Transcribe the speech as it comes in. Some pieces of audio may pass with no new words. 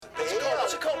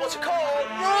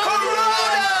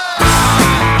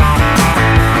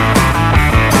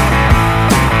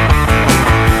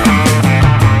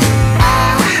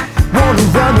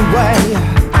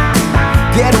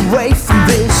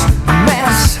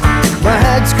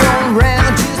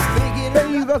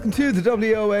welcome to the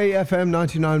WOA FM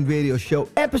 99 radio show,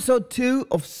 episode 2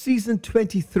 of season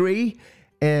 23.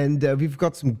 And we've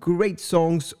got some great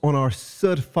songs on our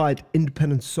certified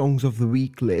independent songs of the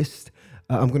week list.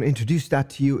 I'm going to introduce that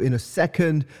to you in a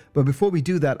second. But before we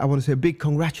do that, I want to say a big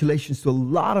congratulations to a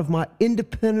lot of my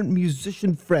independent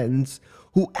musician friends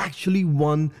who actually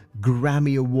won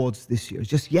Grammy Awards this year.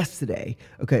 Just yesterday.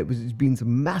 Okay, it's been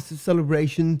some massive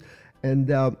celebration.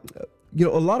 And, a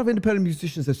lot of independent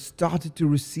musicians have started to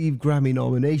receive Grammy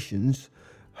nominations.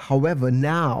 However,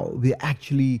 now we're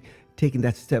actually taking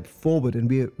that step forward, and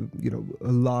we,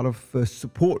 a lot of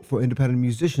support for independent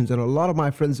musicians, and a lot of my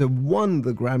friends have won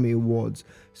the Grammy Awards.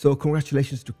 So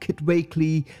congratulations to Kit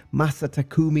Wakely, Masa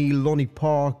Takumi, Lonnie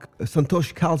Park,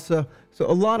 Santosh Khalsa. So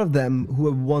a lot of them who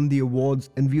have won the awards,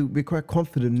 and we're quite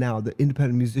confident now that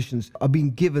independent musicians are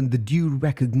being given the due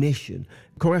recognition.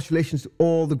 Congratulations to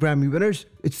all the Grammy winners.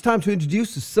 It's time to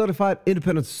introduce the Certified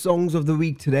Independent Songs of the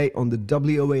Week today on the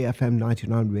WOA FM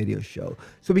 99 radio show.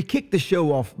 So we kick the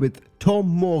show off with Tom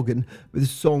Morgan with the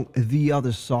song The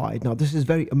Other Side. Now this is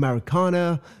very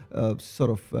Americana,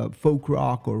 folk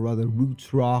rock, or rather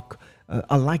roots rock.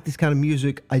 I like this kind of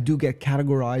music. I do get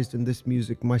categorized in this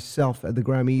music myself at the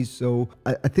Grammys, so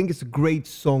I think it's a great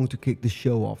song to kick the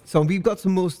show off. So we've got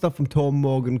some more stuff from Tom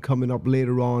Morgan coming up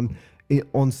later on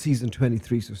season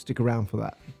 23, so stick around for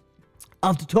that.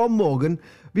 After Tom Morgan,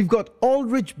 we've got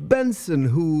Aldrich Benson,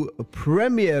 who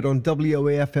premiered on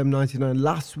WOA FM 99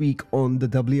 last week on the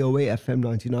WOA FM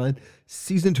 99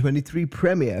 season 23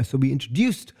 premiere. So we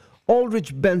introduced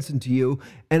Aldrich Benson to you,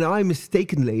 and I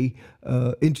mistakenly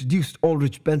introduced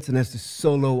Aldrich Benson as the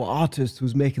solo artist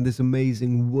who's making this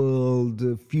amazing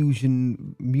world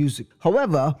fusion music.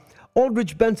 However,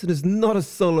 Aldrich Benson is not a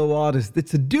solo artist.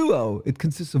 It's a duo. It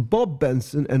consists of Bob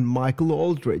Benson and Michael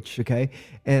Aldrich, okay?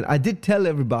 And I did tell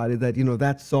everybody that,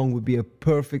 that song would be a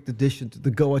perfect addition to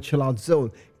the Goa Chill Out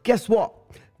Zone. Guess what?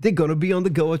 They're going to be on the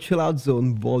Goa Chill Out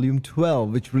Zone Volume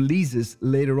 12, which releases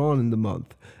later on in the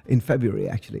month, in February,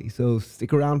 actually. So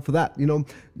stick around for that.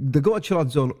 The Goa Chill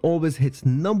Out Zone always hits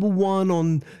number 1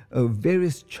 on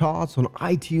various charts, on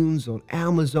iTunes, on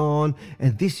Amazon.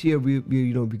 And this year, we're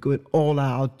going all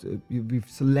out. We've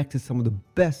selected some of the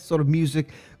best sort of music,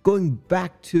 going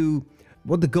back to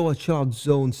what the Goa Chill Out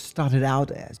Zone started out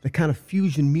as, the kind of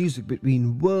fusion music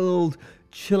between world,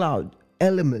 chill out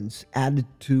elements added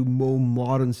to more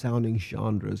modern sounding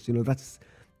genres. That's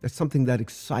something that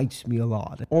excites me a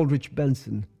lot. Aldrich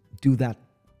Benson do that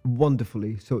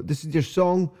wonderfully. So this is your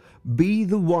song, Be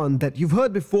the One, that you've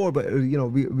heard before, but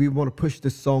we want to push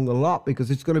this song a lot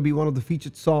because it's going to be one of the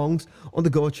featured songs on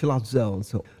the Goa Chill Out Zone.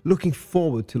 So looking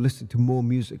forward to listening to more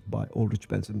music by Aldrich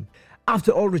Benson.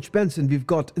 After Aldrich Benson, we've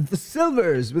got The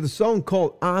Silvers with a song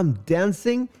called I'm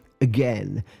Dancing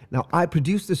Again. Now, I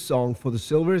produced this song for The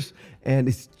Silvers, and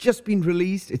it's just been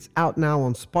released. It's out now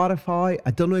on Spotify. I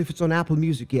don't know if it's on Apple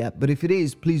Music yet, but if it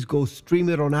is, please go stream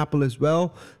it on Apple as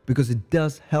well, because it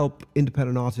does help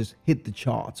independent artists hit the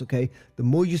charts, okay? The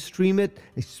more you stream it,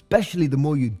 especially the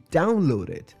more you download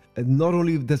it, and not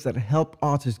only does that help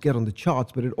artists get on the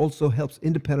charts, but it also helps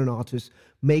independent artists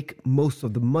make most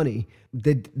of the money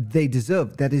that they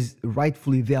deserve. That is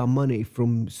rightfully their money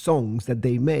from songs that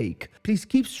they make. Please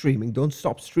keep streaming. Don't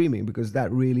stop streaming, because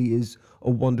that really is a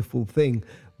wonderful thing.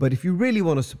 But if you really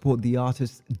want to support the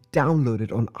artist, download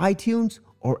it on iTunes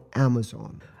or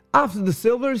Amazon. After The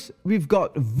Silvers, we've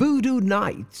got Voodoo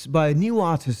Nights by a new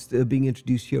artist being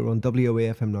introduced here on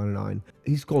WOA FM 99.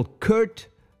 He's called Kurt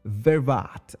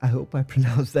Vervaat. I hope I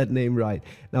pronounced that name right.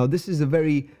 Now, this is a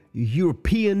very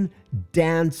European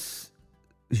dance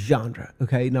genre,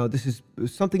 okay? Now, this is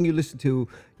something you listen to,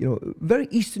 very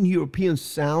Eastern European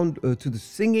sound to the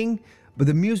singing, but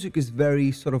the music is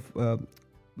very sort of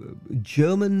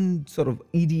German, sort of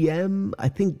EDM. I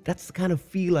think that's the kind of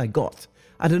feel I got.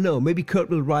 I don't know, maybe Kurt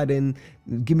will write in,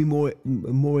 give me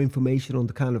more information on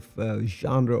the kind of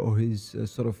genre or his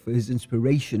his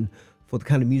inspiration for the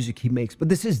kind of music he makes. But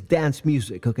this is dance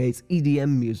music, okay? It's EDM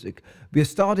music. We are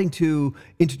starting to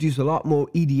introduce a lot more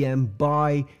EDM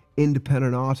by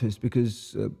independent artists,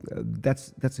 because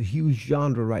that's a huge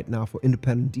genre right now for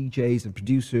independent DJs and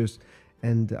producers.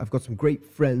 And I've got some great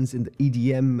friends in the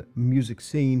EDM music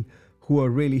scene who are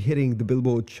really hitting the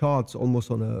Billboard charts almost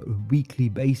on a weekly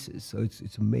basis. So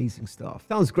it's amazing stuff.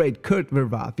 Sounds great. Kurt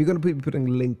Vervaat. We're going to be putting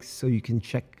links so you can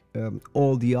check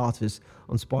all the artists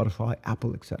on Spotify,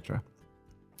 Apple, etc.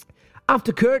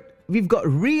 After Kurt, we've got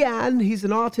Rian. He's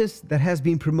an artist that has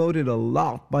been promoted a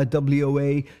lot by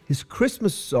WOA. His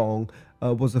Christmas song,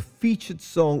 was a featured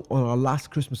song on our last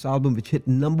Christmas album, which hit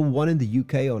number one in the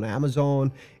UK on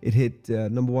Amazon. It hit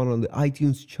number one on the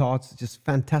iTunes charts. It's just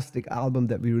fantastic album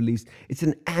that we released. It's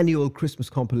an annual Christmas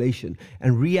compilation,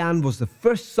 and Rian was the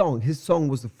first song. His song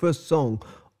was the first song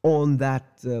on that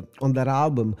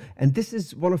album, and this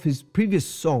is one of his previous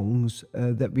songs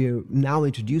that we are now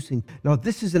introducing. Now,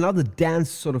 this is another dance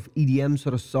sort of EDM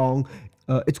sort of song.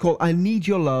 It's called "I Need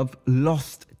Your Love"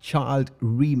 Lost Child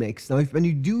remix. Now, when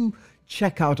you do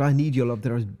check out "I Need Your Love,"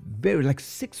 there are like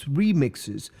 6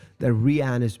 remixes that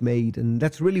Rian has made, and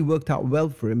that's really worked out well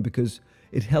for him because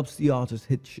it helps the artist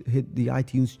hit the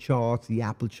iTunes charts, the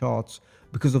Apple charts,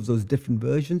 because of those different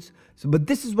versions. But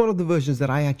this is one of the versions that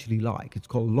I actually like. It's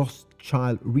called Lost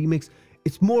Child Remix.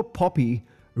 It's more poppy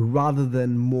rather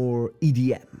than more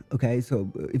EDM, okay?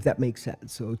 So if that makes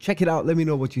sense. So check it out. Let me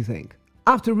know what you think.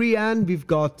 After Rian, we've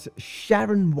got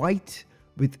Sharon White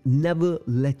with Never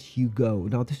Let You Go.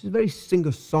 Now, this is very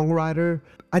singer-songwriter.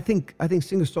 I think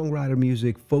singer-songwriter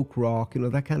music, folk rock,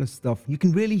 that kind of stuff, you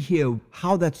can really hear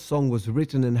how that song was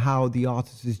written and how the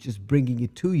artist is just bringing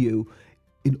it to you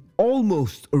in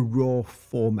almost a raw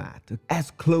format, as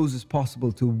close as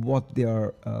possible to what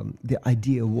their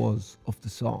idea was of the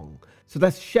song. So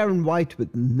that's Sharon White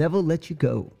with Never Let You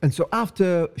Go. And so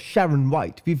after Sharon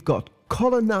White, we've got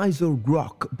Colonizer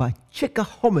Rock by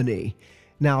Chickahominy.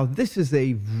 Now, this is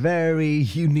a very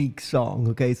unique song,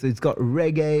 okay? So it's got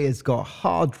reggae, it's got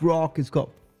hard rock, it's got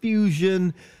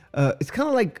fusion. It's kind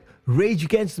of like Rage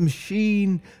Against the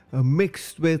Machine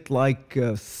mixed with like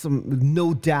some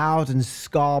No Doubt and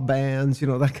ska bands,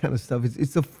 that kind of stuff.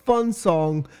 It's a fun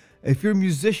song. If you're a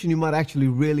musician, you might actually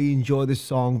really enjoy this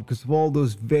song because of all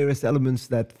those various elements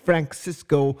that Frank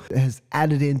Cisco has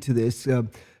added into this.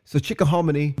 So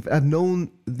Chickahominy, I've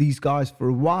known these guys for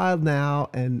a while now,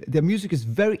 and their music is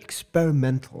very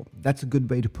experimental. That's a good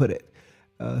way to put it.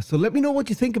 So let me know what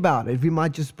you think about it. We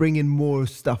might just bring in more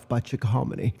stuff by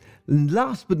Chickahominy. And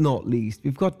last but not least,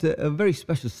 we've got a very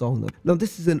special song. Now,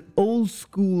 this is an old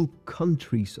school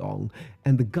country song,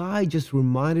 and the guy just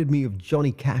reminded me of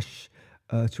Johnny Cash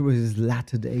through his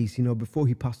latter days, before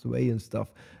he passed away and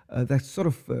stuff. That sort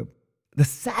of the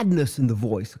sadness in the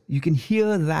voice. You can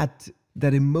hear that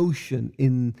emotion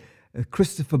in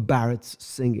Christopher Barrett's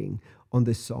singing on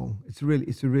this song. It's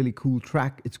a really cool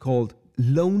track. It's called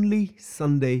Lonely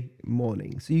Sunday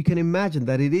Morning. So you can imagine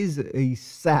that it is a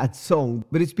sad song,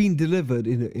 but it's been delivered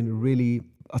in a really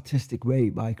artistic way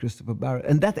by Christopher Barrett.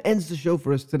 And that ends the show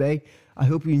for us today. I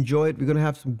hope you enjoy it. We're going to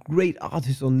have some great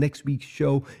artists on next week's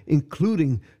show,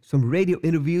 including some radio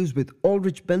interviews with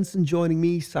Aldrich Benson joining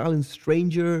me, Silent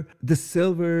Stranger, The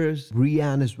Silvers,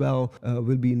 Rian as well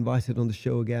will be invited on the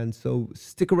show again. So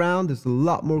stick around. There's a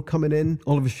lot more coming in.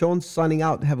 Oliver Sean signing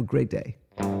out. Have a great day.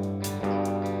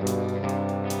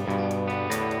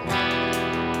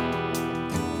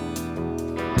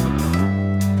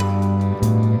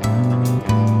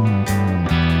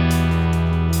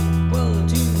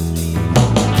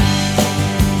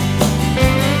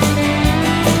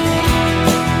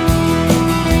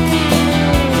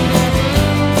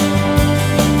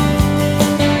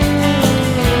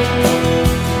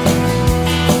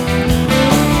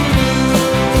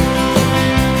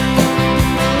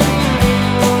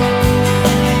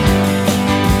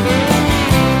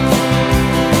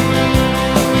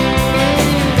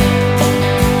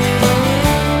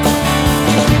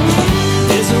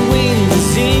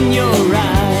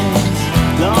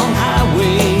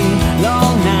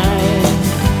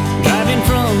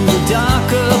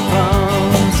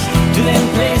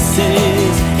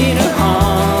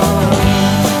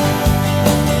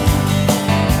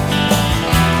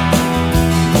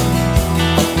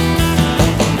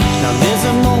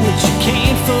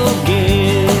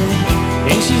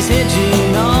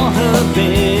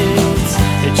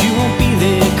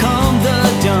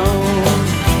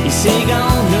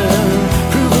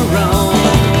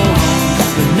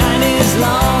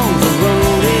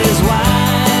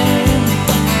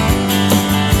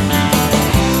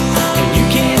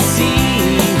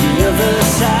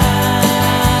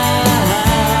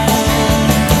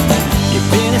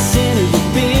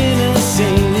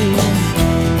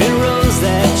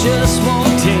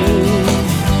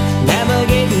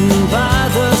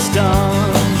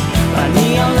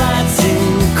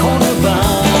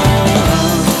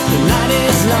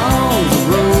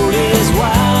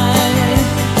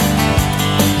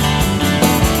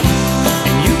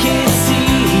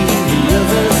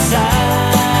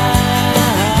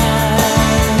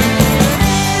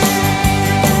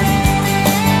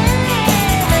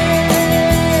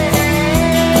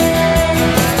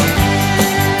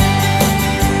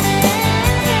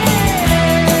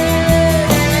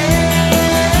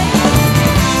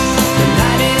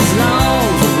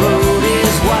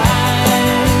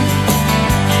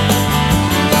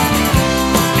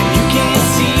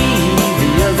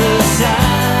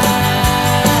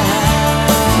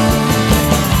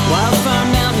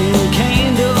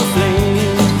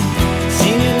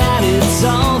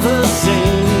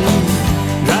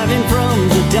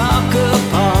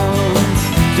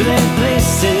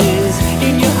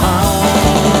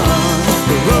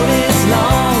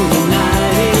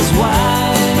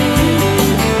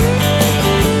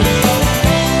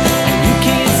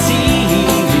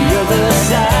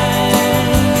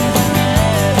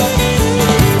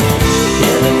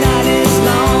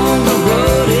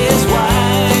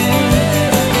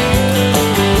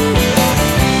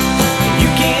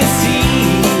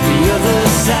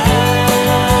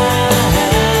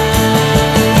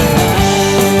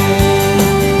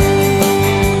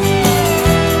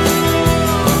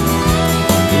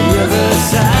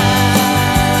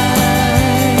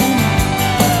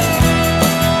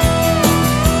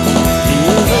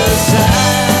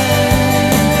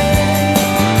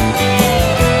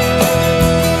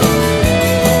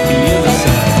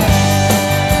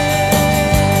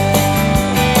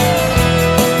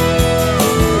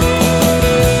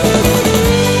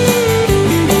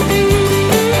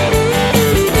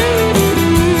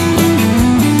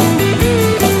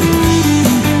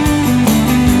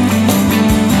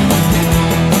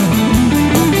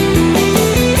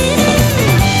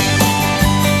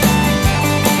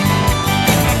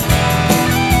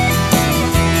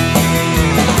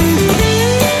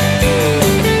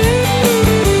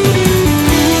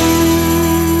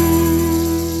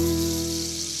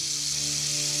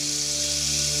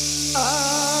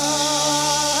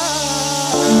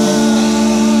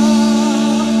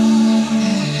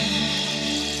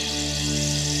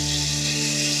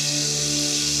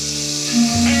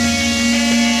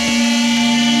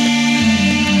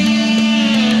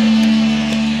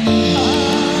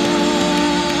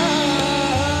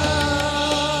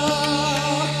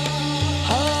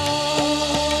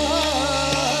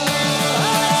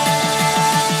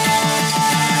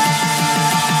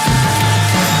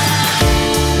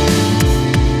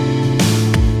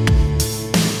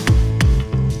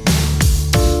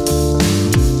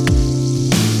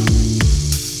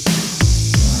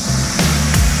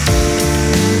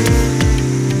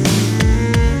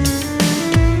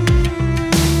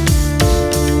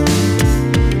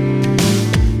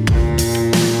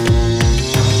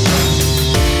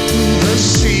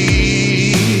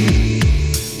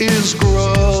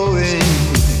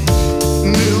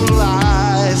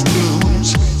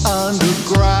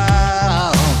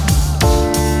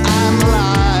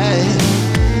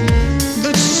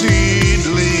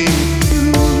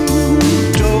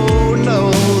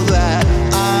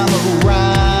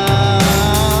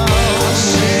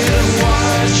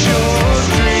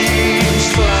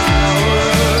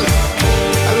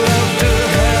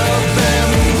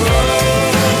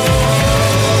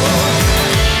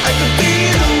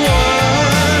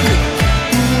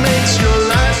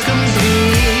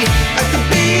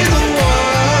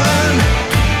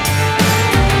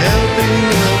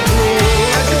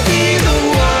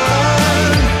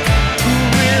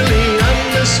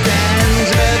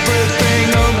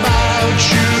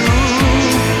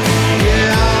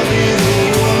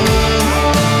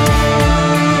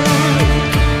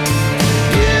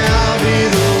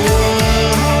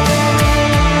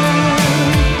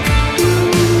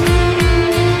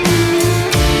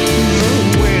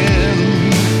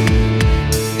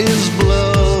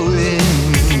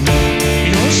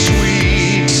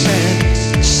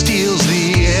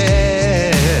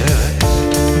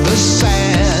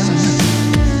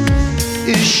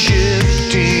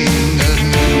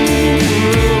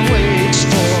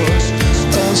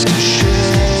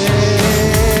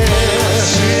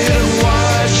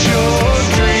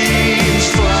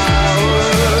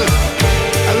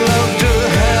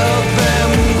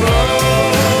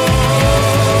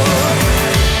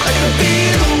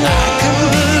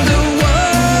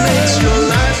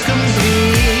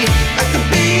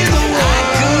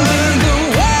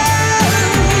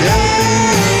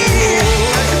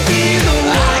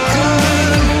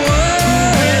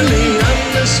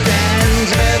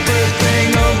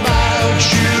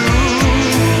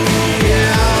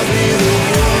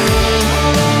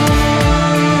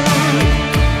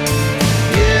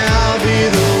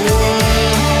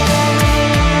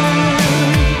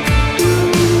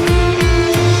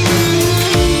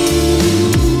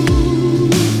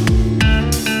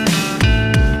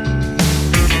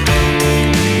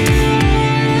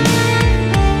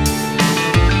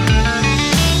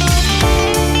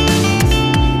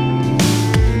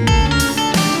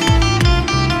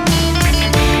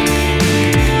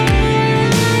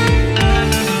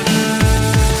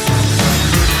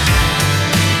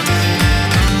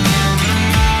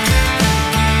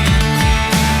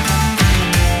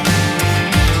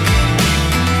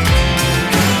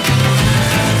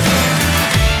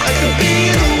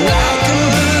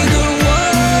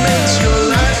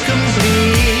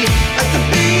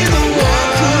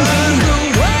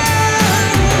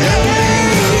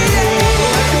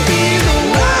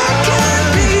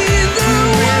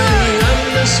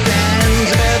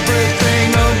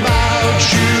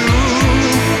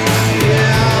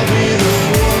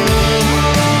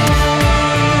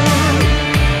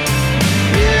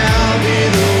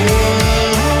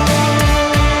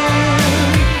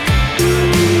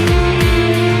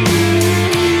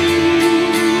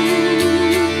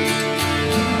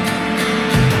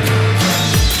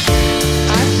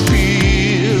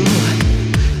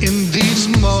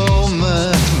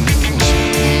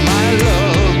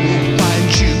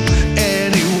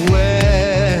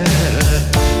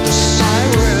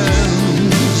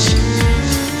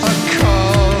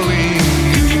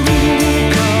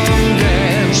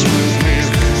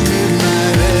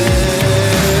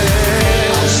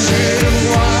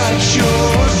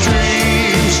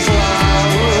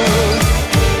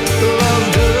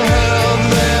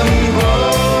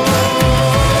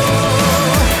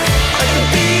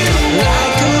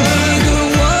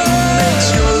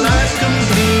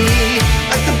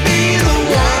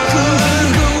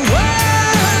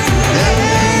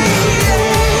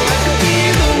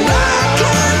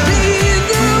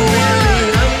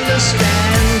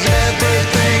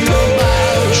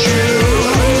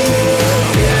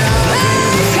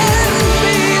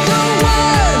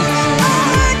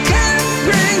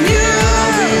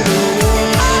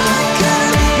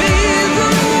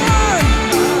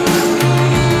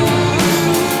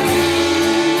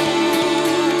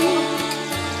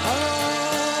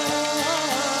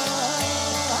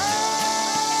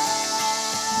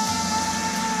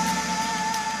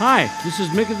 Hi, this is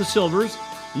Mick of the Silvers,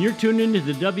 and you're tuned into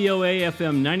the WOA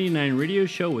FM 99 radio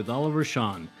show with Oliver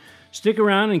Shawn. Stick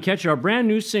around and catch our brand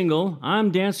new single,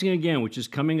 I'm Dancing Again, which is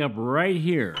coming up right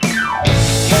here.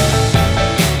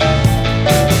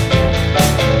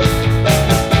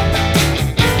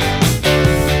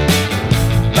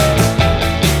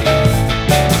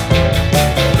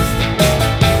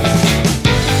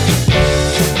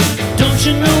 Don't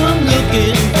you know I'm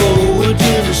looking forward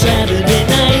to the Saturday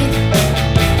night?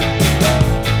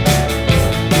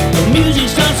 The music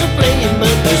starts to playing,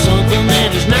 but there's something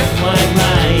that is not quite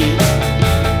right.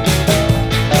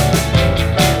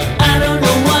 I don't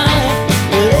know why,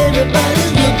 but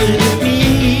everybody's looking at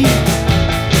me.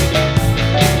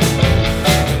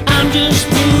 I'm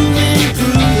just moving,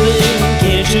 grooving,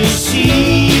 can't you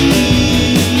see?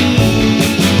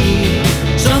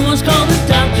 Someone's called the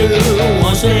doctor,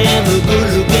 wants to have a good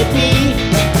look at me.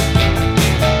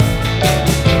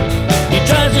 He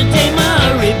tries to take my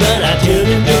hurry, but I tell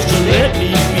him just to let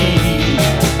me be.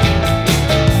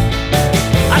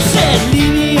 I said,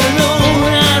 leave me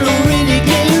alone, I don't really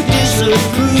care who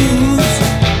disapproves.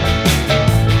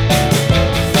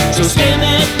 So stand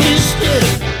that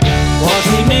distance, watch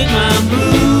me make my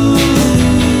moves.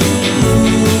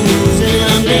 And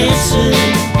I'm dancing,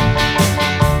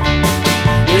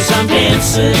 yes I'm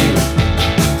dancing.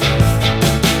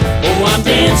 Oh, I'm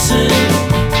dancing.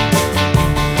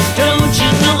 Don't you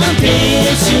know I'm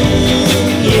dancing?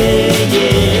 Yeah,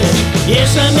 yeah.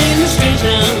 Yes, I'm in the streets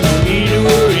now. Don't need to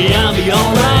worry, I'll be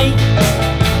alright.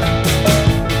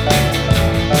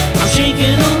 I'm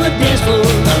shaking on the dance floor.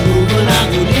 I'm moving, I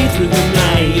go deep through the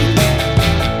night.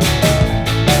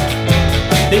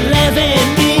 They laugh at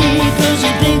me 'cause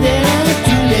they think that I'm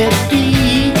too lefty.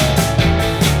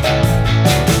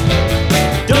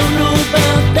 Don't know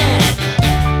about that,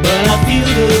 but I feel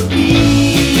the beat.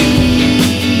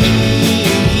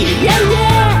 Yeah,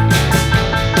 yeah.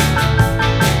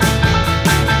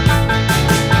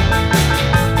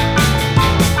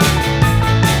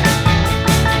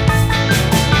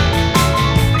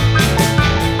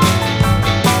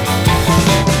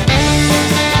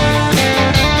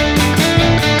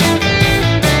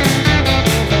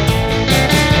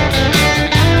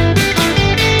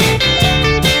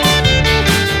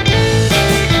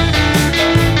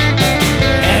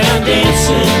 And I'm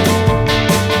dancing.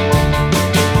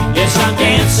 Yes, I'm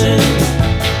dancing.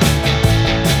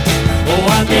 Oh,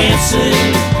 I'm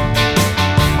dancing.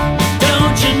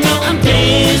 Don't you know I'm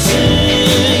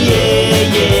dancing?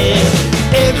 Yeah,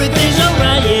 yeah. Everything's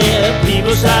alright, yeah.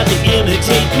 People start to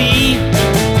imitate me.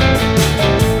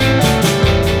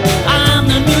 I'm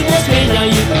the new dance craze, now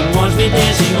you can watch me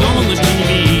dancing on the TV.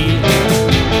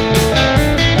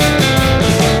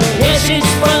 Yes,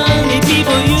 it's funny,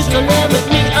 people used to laugh at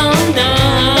me all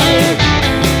night.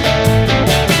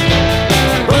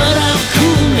 But I'm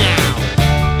cool now,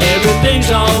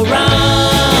 everything's alright.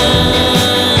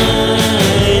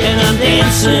 And I'm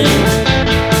dancing,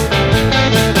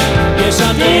 yes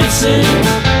I'm dancing.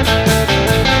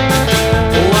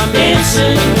 Oh, I'm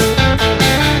dancing.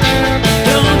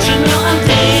 Don't you know I'm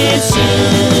dancing?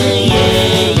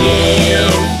 Yeah,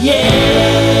 yeah, yeah.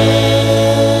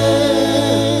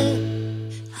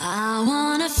 I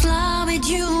wanna fly with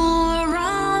you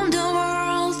around the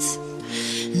world,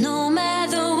 no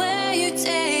matter where you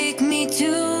take me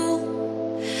to.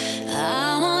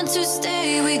 I want to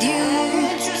stay with you.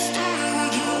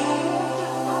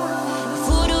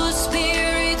 Voodoo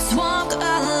spirits walk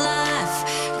alive,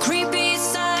 creepy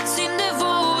sights in the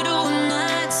voodoo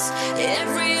nights.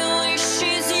 Every wish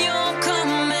is your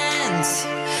command.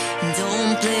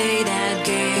 Don't play that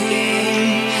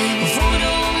game.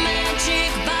 Voodoo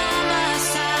magic by my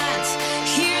side.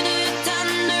 Hear the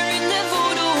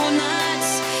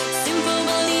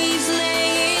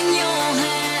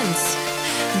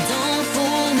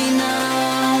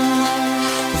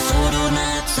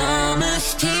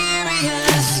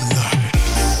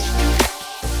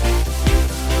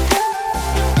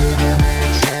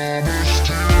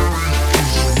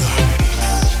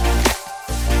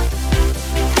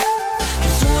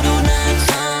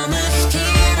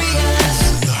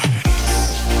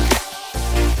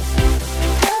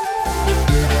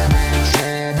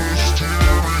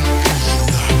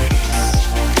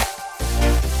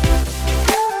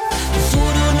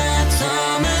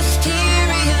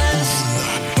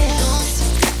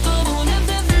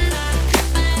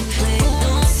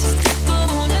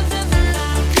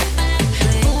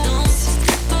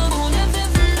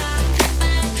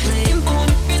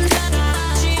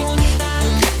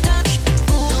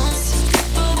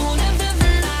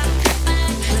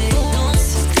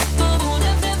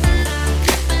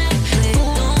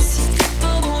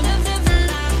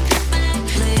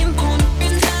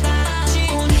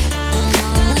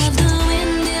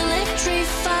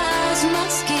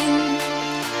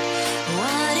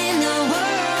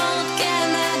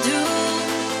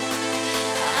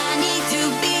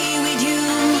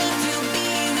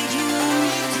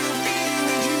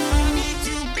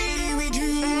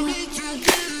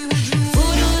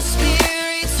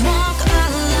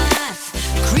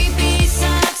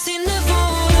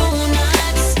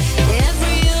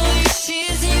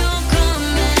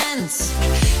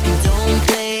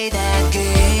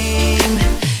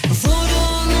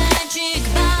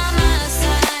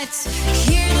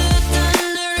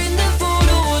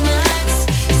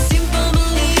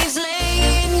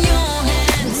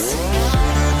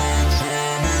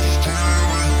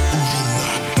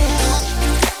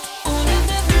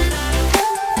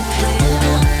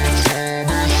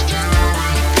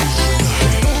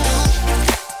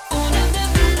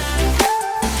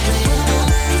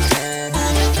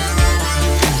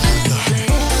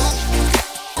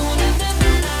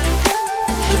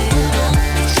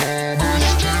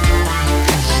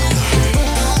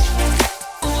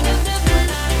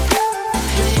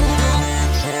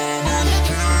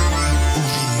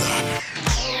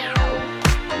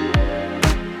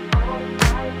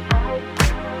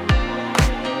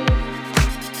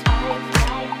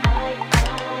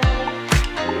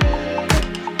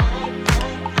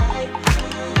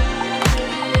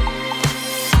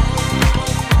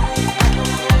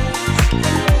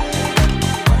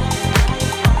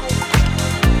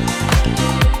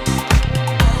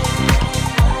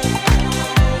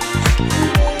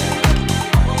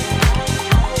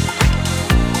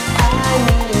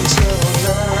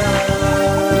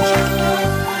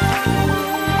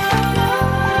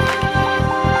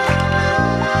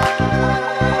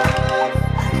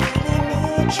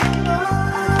You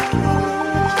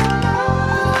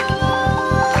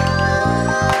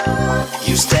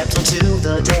stepped onto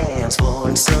the dance floor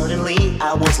and suddenly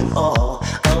I was in awe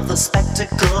of the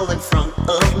spectacle in front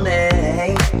of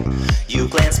me. You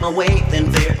glanced my way,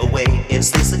 then veered away.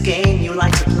 Is this a game you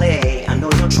like to play? I know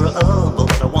you're trouble,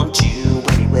 but I want you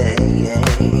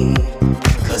anyway.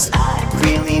 'Cause I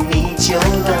really need your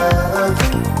love.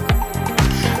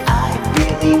 I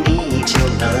really need your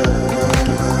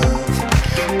love.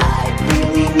 I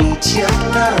really need your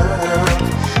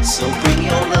love. So bring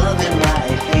your love in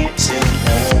right here to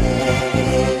me.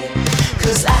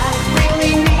 'Cause I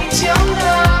really need your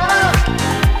love.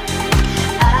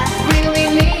 I really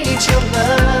need your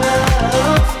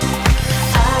love.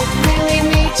 I really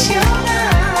need your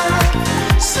love.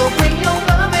 So bring your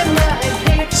love in right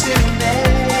here to me.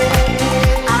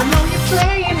 I know you're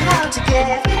playing hard to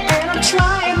get, and I'm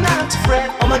trying not to fret.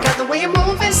 Oh my God, the way you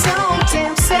move is so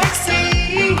damn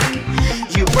sexy.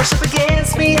 You brush up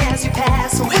against me as you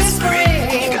pass,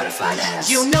 whispering. You gotta find us.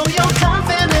 You know your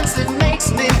confidence, it makes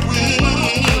me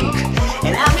weak.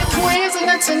 And I'm your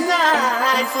prisoner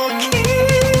tonight for keeps.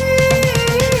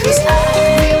 'Cause I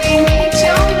really need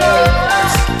your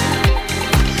love.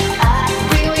 I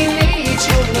really need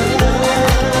your love.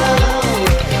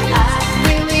 I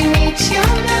really need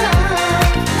your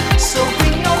love. So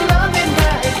bring your love in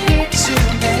right here to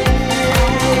me.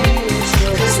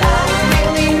 'Cause I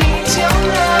really need your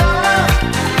love.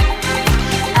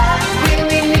 I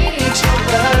really need your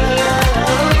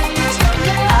love.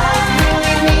 I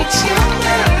really need your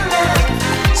love.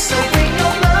 So bring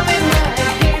your love in right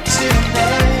here to me.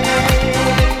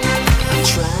 I'm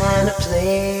trying to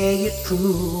play it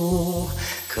cool,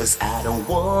 'cause I don't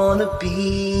wanna be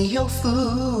your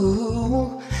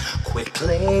fool. Quit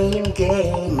playing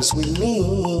games with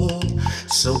me.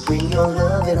 So bring your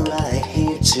love in right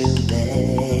here to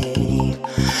me.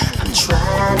 I'm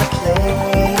trying to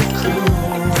play it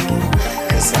cool,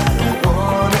 'cause I don't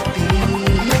wanna be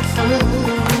your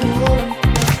fool.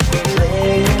 Quit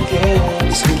playing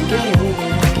games with me.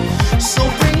 So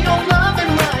bring your love in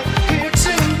right here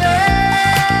to me.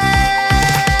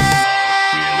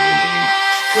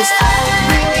 'Cause I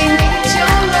really need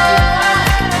your love.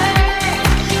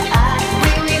 I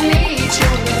really need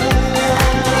your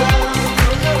love.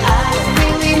 I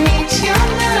really need your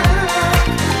love.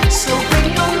 So bring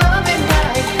your love in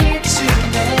right here to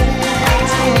me.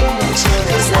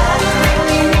 'Cause I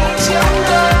really need your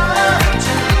love.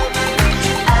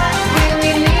 I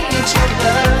really need your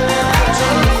love.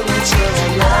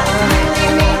 I really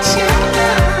need your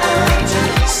love.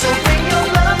 So bring your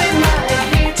love in right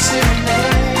here to me.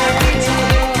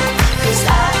 'Cause I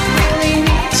really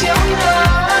need your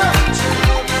love.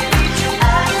 I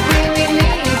really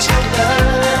need your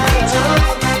love.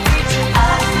 I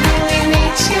really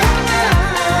need your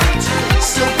love.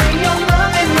 So bring your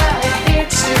love in right here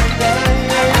to me.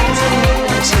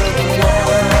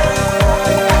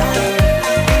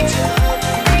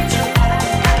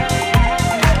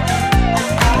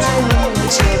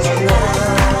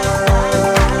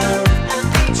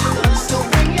 So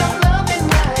bring your love in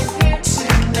right here to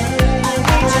me.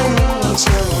 I need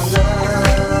your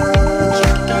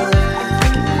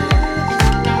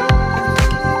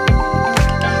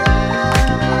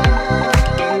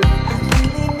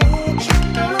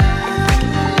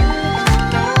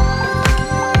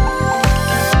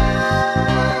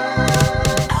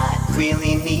I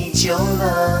really need your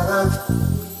love.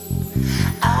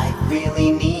 I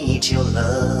really need your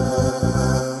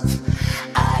love.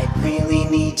 I really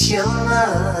need your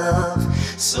love.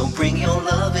 So bring your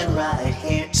love in right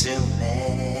here to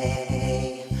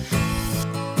me.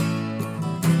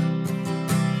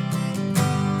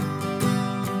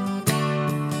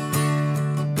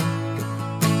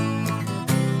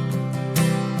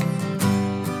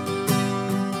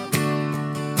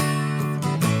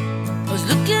 I was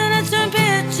looking at some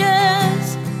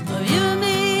pictures of you and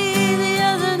me the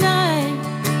other night.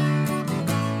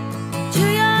 Two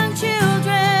young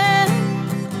children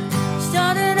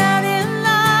started out in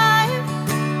life,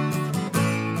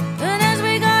 and as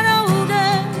we got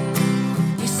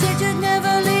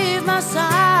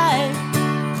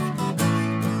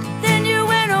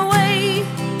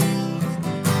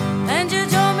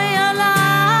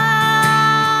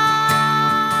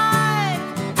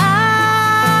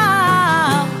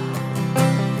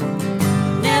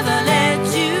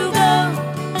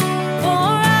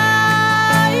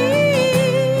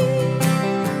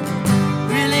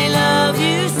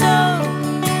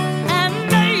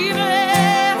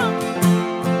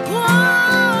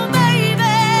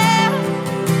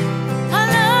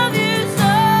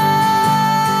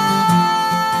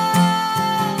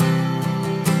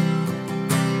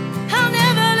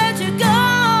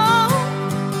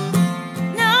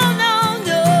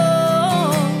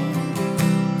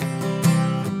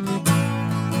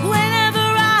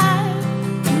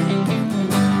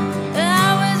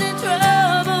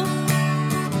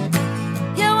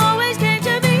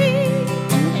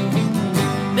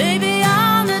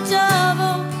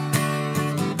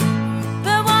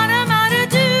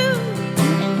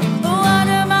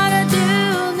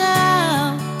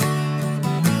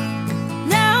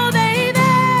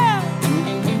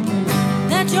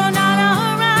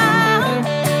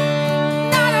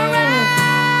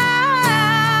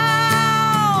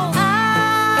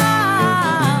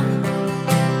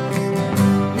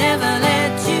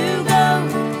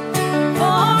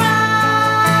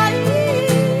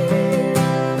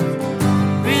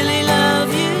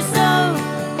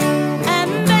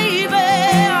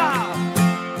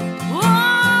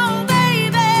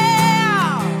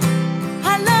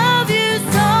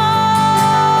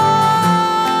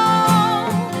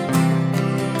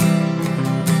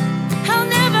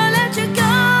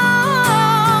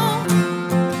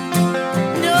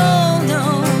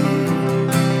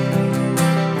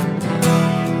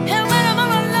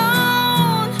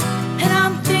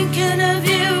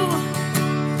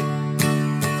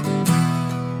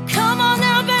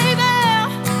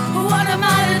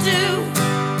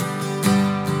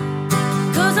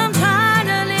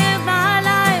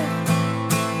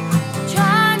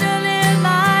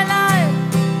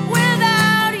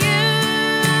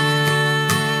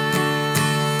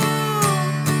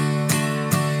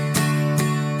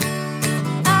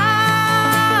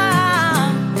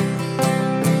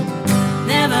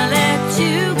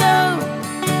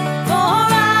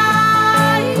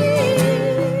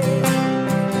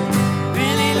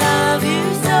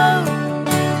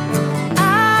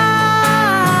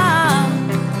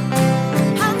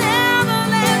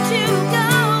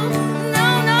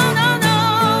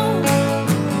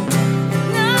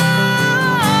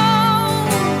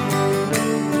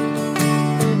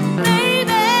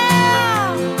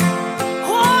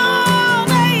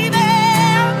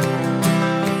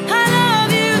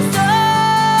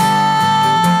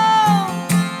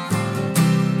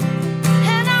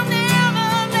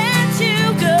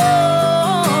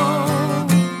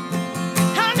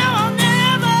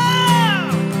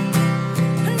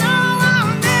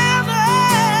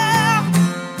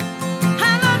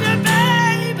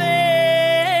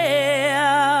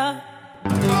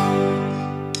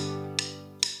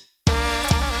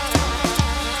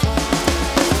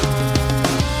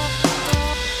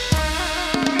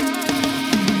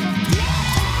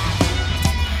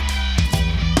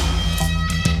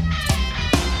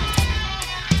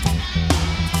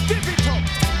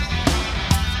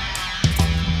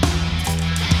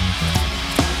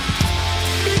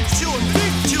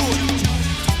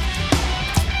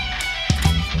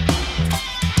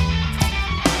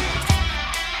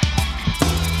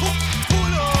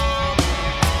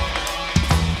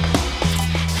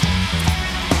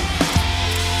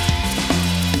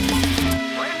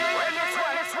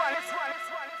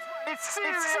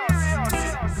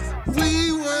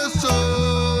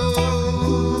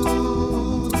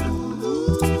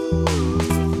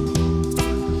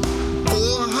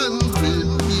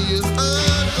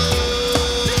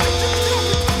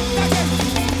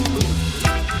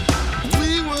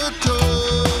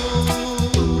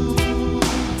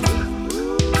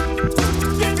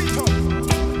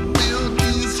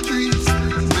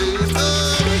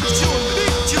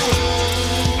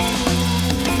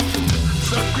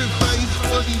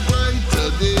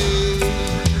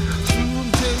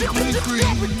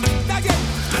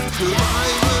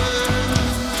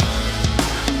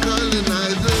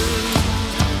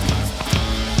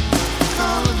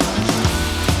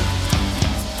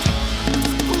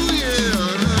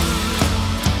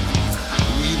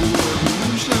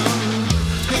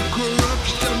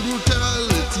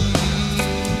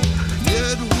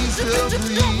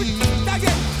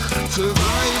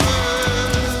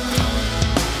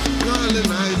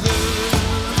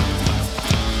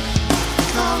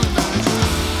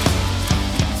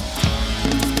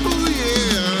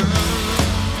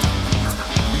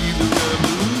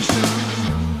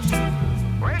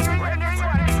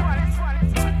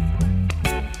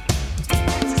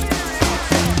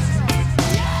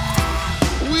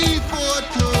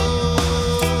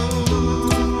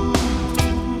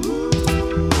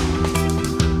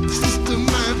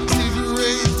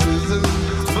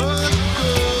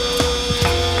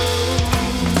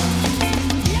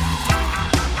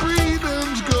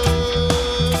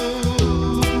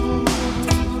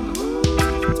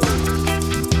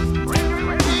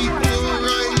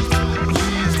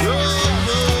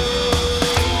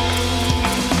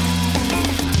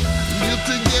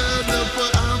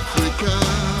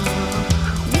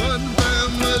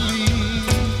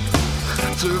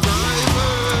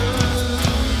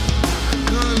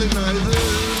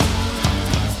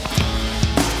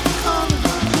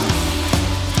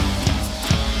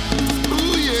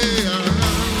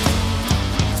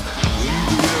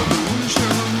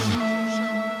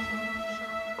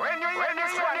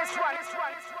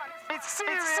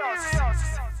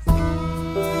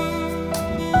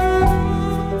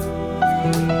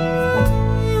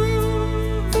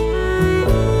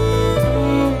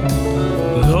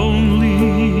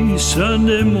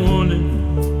Sunday morning,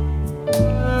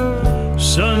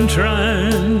 sun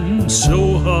trying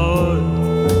so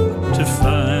hard to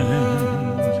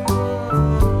find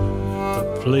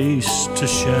a place to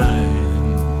shine.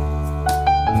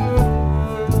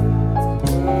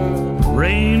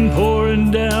 Rain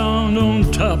pouring down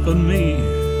on top of me,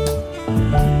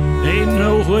 ain't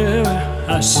nowhere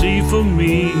I see for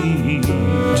me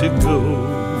to go.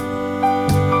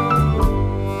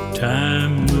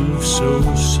 Time moves so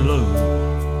slow.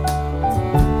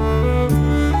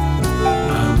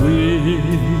 I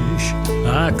wish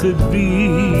I could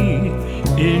be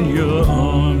in your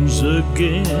arms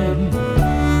again.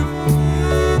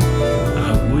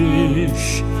 I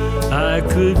wish I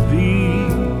could be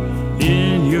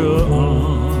in your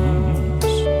arms,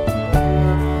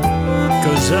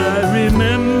 'cause I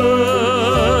remember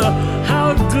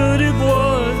how good it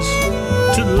was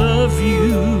to love you.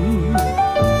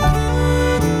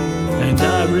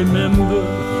 I remember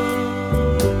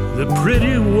the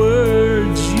pretty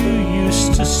words you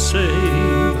used to say,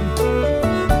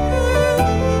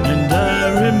 and I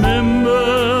remember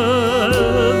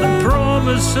the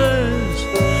promises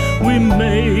we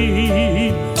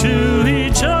made to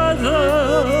each other.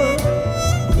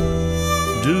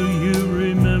 Do you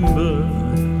remember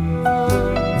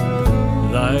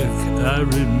like I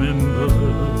remember?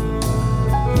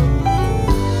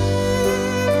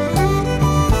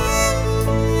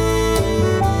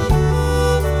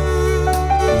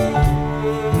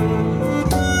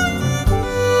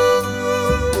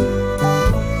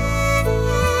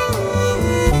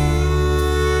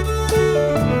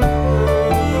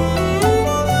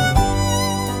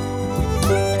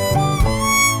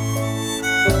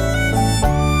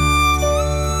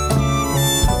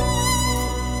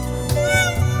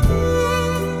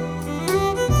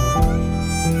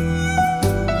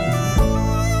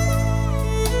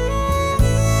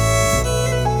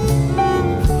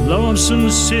 Lonesome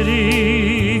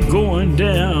city going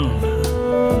down,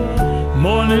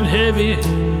 morning heavy,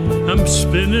 I'm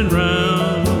spinning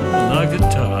round like a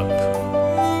top.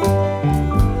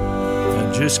 I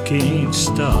just can't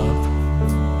stop.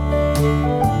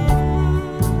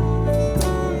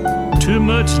 Too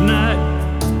much night,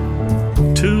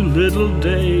 too little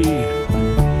day.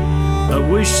 I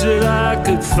wish that I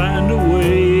could find a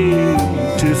way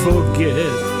to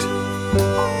forget.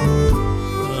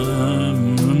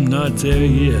 Not there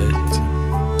yet.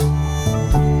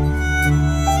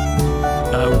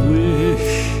 I wish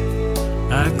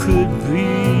I could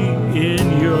be in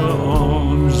your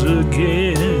arms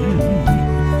again.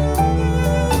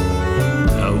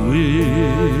 I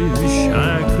wish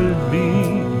I could be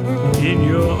in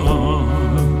your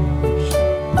arms,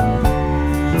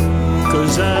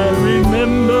 'cause I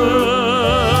remember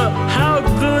how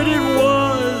good it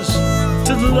was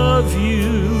to love you.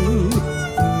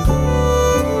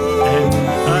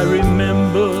 I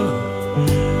remember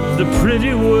the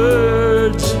pretty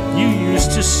words you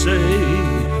used to say,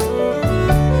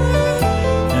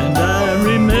 and I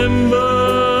remember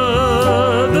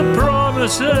the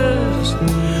promises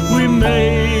we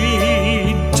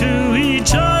made to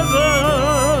each other.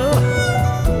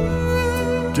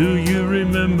 Do you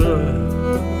remember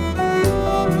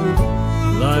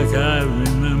like I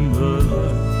remember?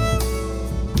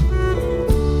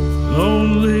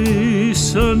 Lonely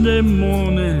Sunday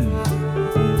morning,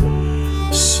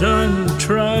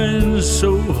 was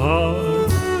so hard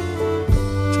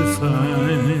to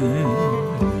find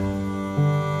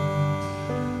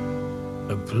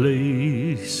a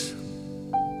place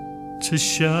to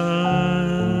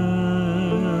shine.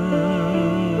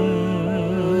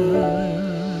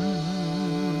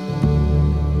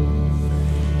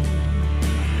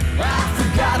 I've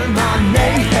forgotten my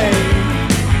name,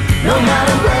 no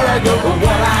matter where I go or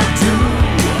what I do.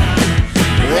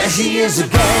 There she is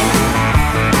again.